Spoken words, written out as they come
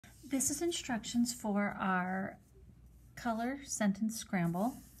This is instructions for our color sentence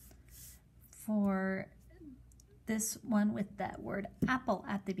scramble for this one with that word apple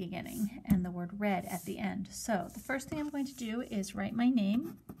at the beginning and the word red at the end. So the first thing I'm going to do is write my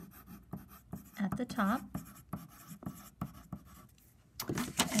name at the top.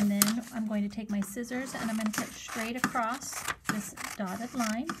 And then I'm going to take my scissors and I'm going to cut straight across this dotted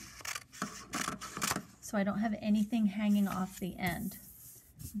line so I don't have anything hanging off the end.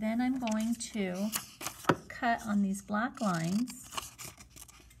 Then I'm going to cut on these black lines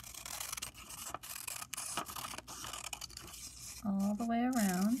all the way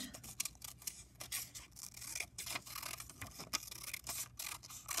around.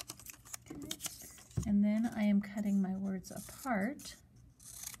 Okay. And then I am cutting my words apart,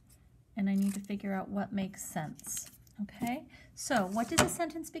 and I need to figure out what makes sense. Okay, so what does a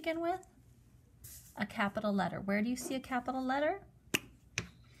sentence begin with? A capital letter. Where do you see a capital letter?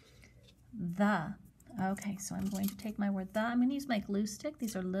 The. Okay, so I'm going to take my word the. I'm going to use my glue stick.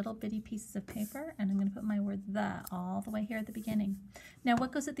 These are little bitty pieces of paper, and I'm going to put my word the all the way here at the beginning. Now,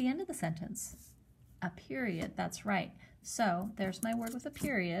 what goes at the end of the sentence? A period. That's right. So there's my word with a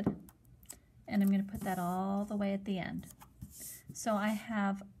period, and I'm going to put that all the way at the end. So I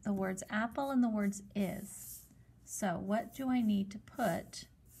have the words apple and the words is. So what do I need to put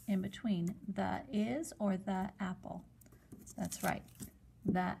in between the is or the apple? That's right.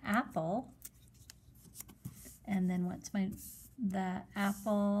 The apple, and then what's the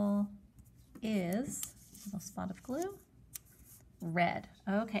apple is, little spot of glue, red.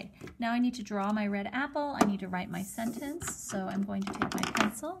 Okay, now I need to draw my red apple. I need to write my sentence. So I'm going to take my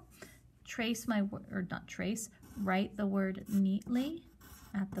pencil, trace my word, or not trace, write the word neatly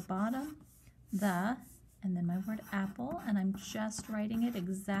at the bottom, the, and then my word apple, and I'm just writing it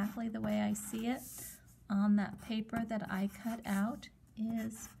exactly the way I see it on that paper that I cut out.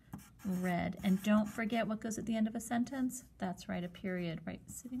 Is red. And don't forget what goes at the end of a sentence. That's right, a period, right,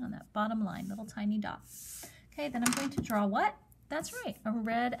 sitting on that bottom line, little tiny dot. Okay, then I'm going to draw what? That's right, a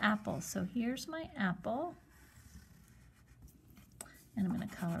red apple. So here's my apple, and I'm going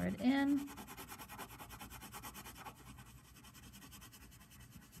to color it in.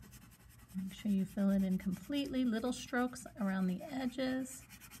 Make sure you fill it in completely. Little strokes around the edges,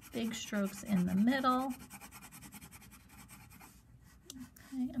 big strokes in the middle.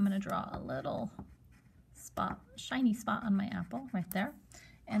 Okay, I'm going to draw a little spot, shiny spot on my apple right there.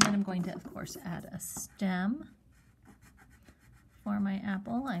 And then I'm going to, of course, add a stem for my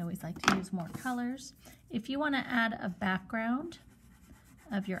apple. I always like to use more colors. If you want to add a background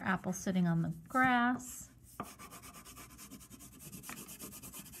of your apple sitting on the grass,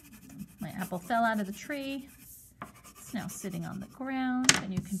 my apple fell out of the tree. It's now sitting on the ground,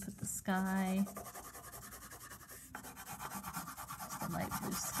 and you can put the sky, the light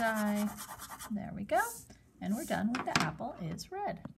blue sky. There we go. And we're done with the apple is red.